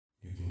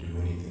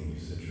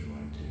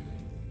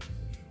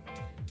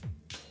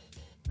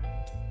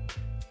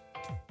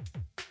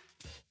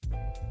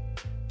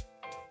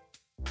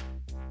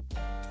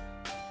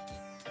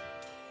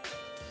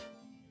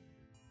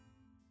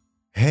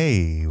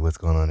Hey, what's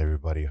going on,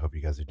 everybody? Hope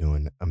you guys are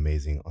doing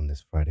amazing on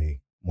this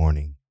Friday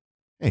morning.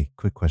 Hey,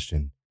 quick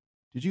question.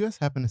 Did you guys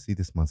happen to see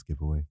this month's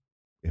giveaway?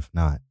 If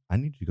not, I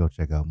need you to go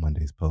check out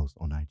Monday's post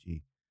on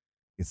IG.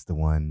 It's the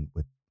one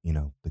with,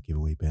 the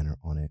giveaway banner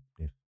on it,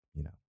 if,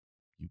 you know,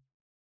 you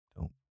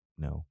don't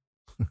know.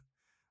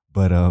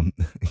 But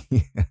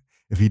yeah,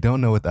 if you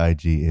don't know what the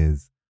IG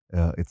is,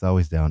 it's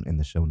always down in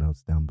the show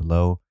notes down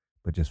below.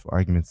 But just for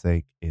argument's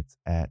sake, it's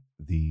at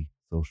the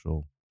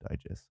social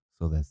digest.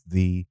 So that's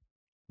the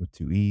with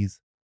two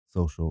E's,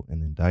 social,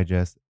 and then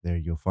digest. There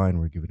you'll find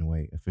we're giving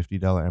away a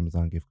 $50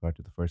 Amazon gift card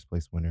to the first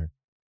place winner,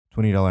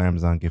 $20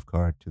 Amazon gift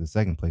card to the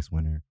second place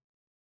winner,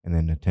 and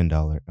then a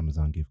 $10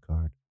 Amazon gift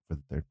card for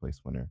the third place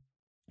winner.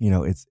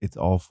 It's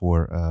all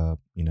for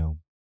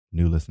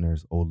new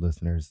listeners, old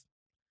listeners,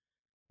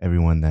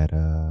 everyone that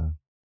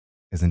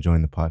is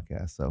enjoying the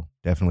podcast. So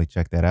definitely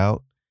check that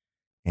out.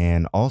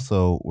 And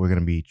also, we're going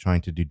to be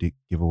trying to do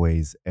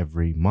giveaways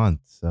every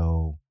month.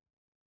 So,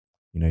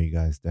 you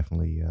guys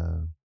definitely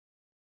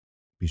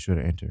be sure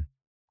to enter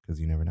because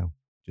you never know.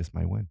 Just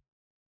might win.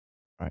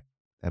 All right.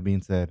 That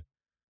being said,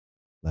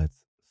 let's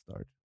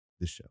start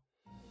the show.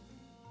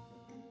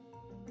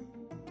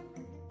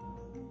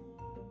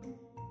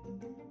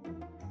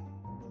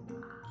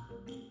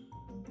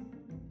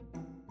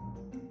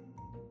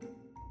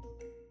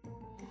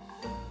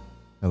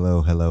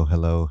 Hello, hello,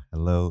 hello,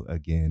 hello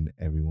again,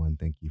 everyone.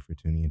 Thank you for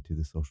tuning into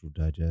the Social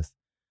Digest,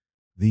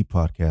 the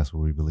podcast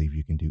where we believe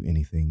you can do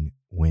anything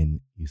when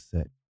you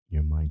set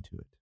your mind to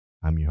it.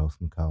 I'm your host,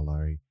 Mikhail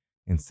Lari.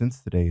 And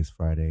since today is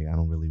Friday, I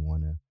don't really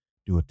want to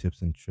do a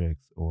tips and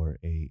tricks or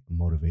a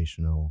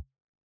motivational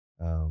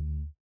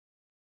um,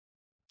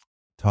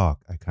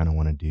 talk. I kind of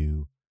want to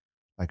do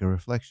like a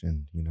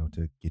reflection,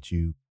 to get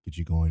you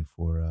going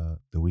for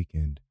the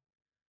weekend.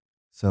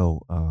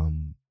 So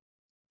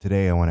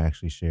today I want to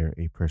actually share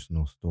a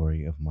personal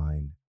story of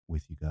mine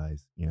with you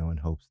guys, in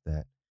hopes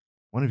that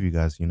one of you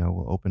guys,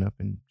 will open up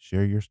and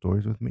share your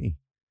stories with me.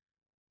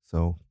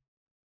 So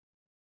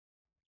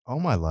all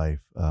my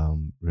life,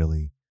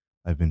 really,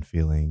 I've been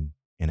feeling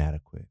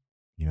inadequate.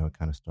 It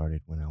kind of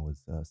started when I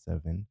was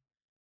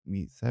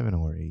me 7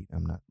 or 8.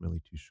 I'm not really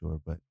too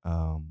sure, but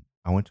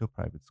I went to a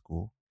private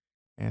school,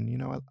 and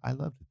I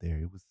loved it there.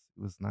 It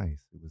was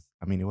nice.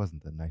 I mean, it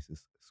wasn't the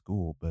nicest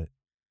school, but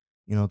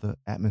the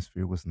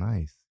atmosphere was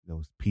nice. There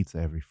was pizza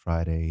every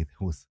Friday.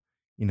 There was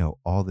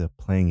all the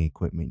playing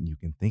equipment you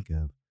can think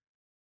of,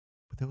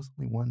 but there was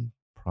only one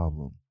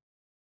problem.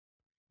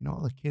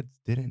 All the kids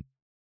didn't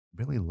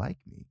really like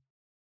me.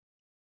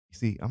 You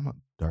see, I'm a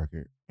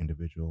darker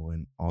individual,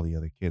 and all the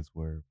other kids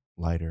were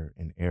lighter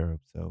and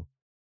Arab, so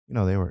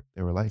they were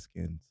light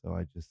skinned. So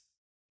I just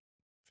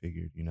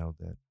figured,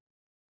 that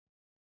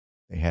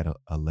they had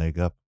a leg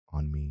up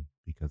on me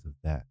because of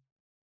that.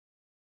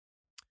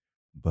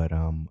 But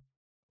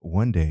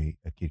one day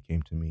a kid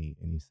came to me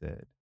and he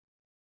said,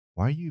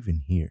 "Why are you even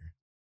here?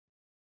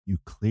 You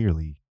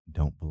clearly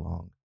don't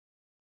belong.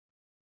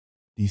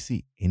 Do you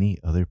see any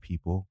other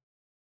people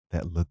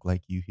that look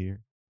like you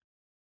here?"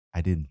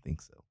 I didn't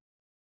think so.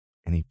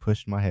 And he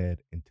pushed my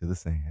head into the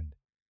sand.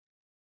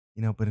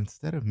 But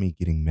instead of me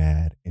getting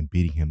mad and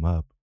beating him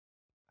up,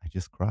 I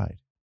just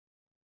cried.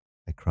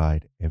 I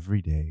cried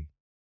every day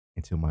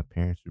until my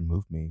parents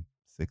removed me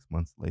 6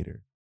 months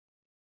later.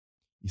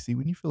 You see,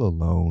 when you feel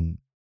alone,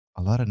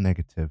 a lot of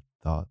negative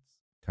thoughts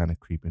kind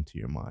of creep into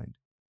your mind.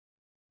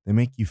 They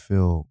make you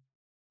feel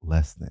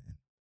less than.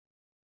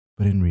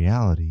 But in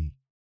reality,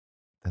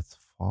 that's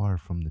far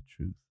from the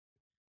truth.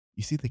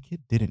 You see, the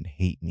kid didn't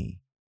hate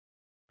me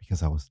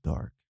because I was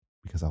dark,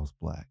 because I was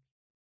black.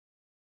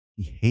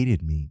 He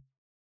hated me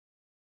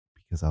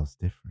because I was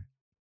different.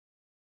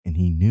 And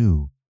he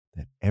knew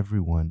that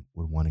everyone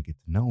would want to get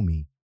to know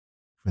me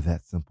for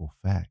that simple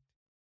fact.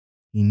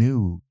 He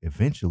knew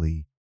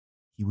eventually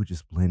he would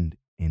just blend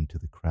into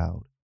the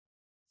crowd.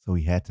 So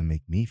he had to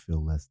make me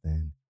feel less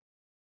than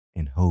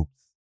in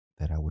hopes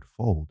that I would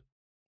fold.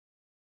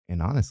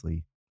 And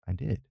honestly, I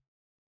did.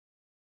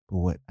 But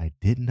what I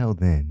didn't know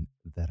then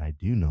that I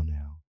do know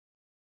now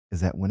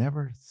is that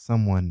whenever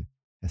someone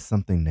has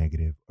something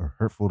negative or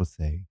hurtful to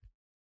say,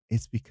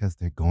 it's because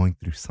they're going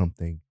through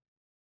something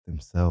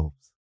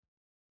themselves.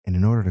 And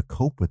in order to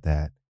cope with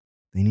that,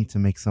 they need to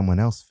make someone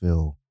else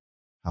feel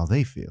how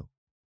they feel.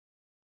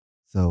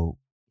 So,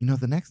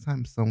 the next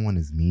time someone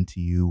is mean to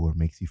you or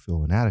makes you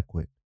feel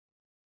inadequate,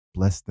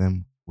 bless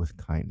them with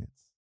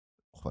kindness.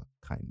 What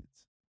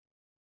kindness?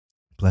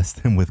 Bless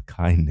them with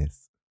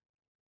kindness,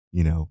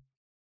 you know.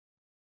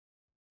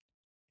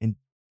 And,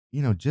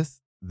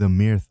 just the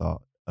mere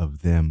thought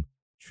of them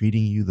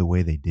treating you the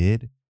way they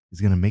did is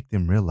going to make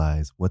them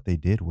realize what they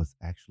did was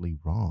actually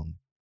wrong.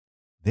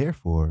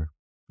 Therefore,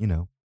 you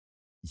know,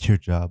 your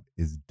job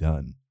is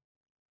done.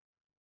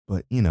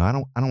 But, I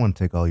don't want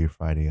to take all your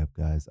Friday up,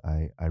 guys.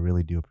 I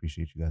really do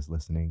appreciate you guys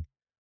listening.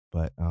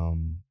 But I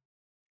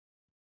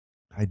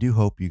do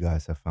hope you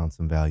guys have found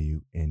some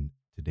value in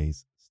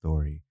today's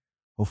story.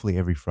 Hopefully,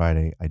 every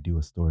Friday I do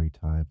a story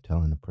time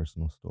telling a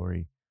personal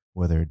story,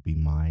 whether it be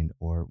mine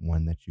or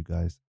one that you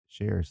guys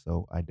share.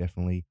 So I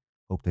definitely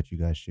hope that you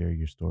guys share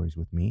your stories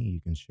with me.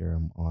 You can share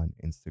them on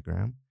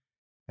Instagram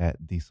at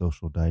the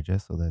Social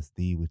Digest. So that's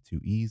the with two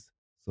E's,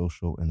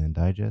 social and then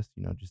digest.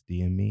 Just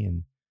DM me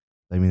and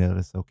let me know that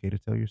it's okay to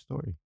tell your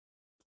story.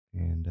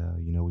 And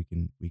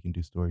we can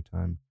do story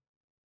time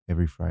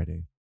every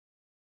Friday.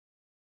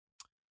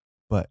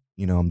 But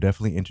I'm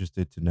definitely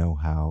interested to know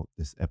how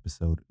this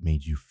episode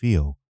made you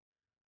feel.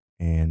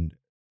 And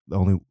the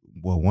only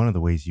well, one of the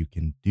ways you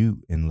can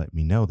do and let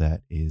me know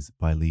that is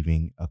by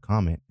leaving a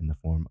comment in the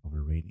form of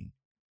a rating.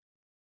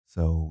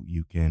 So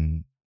you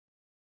can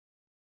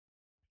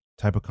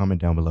type a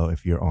comment down below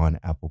if you're on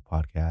Apple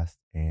Podcast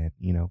and,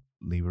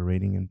 leave a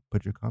rating and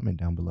put your comment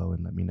down below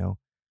and let me know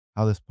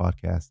how this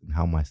podcast and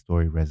how my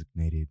story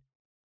resonated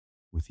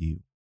with you.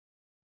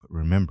 But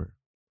remember,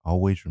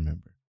 always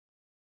remember,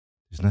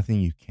 there's nothing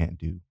you can't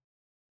do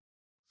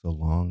so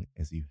long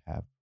as you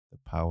have the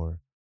power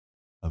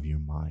of your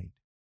mind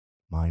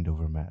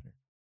over matter,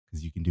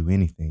 because you can do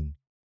anything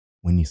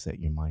when you set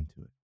your mind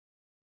to it.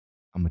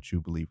 I'm a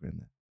true believer in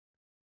that.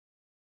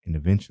 And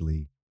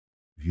eventually,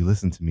 if you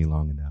listen to me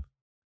long enough,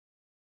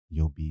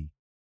 you'll be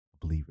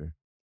a believer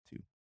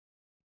too.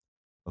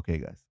 Okay,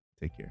 guys,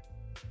 take care.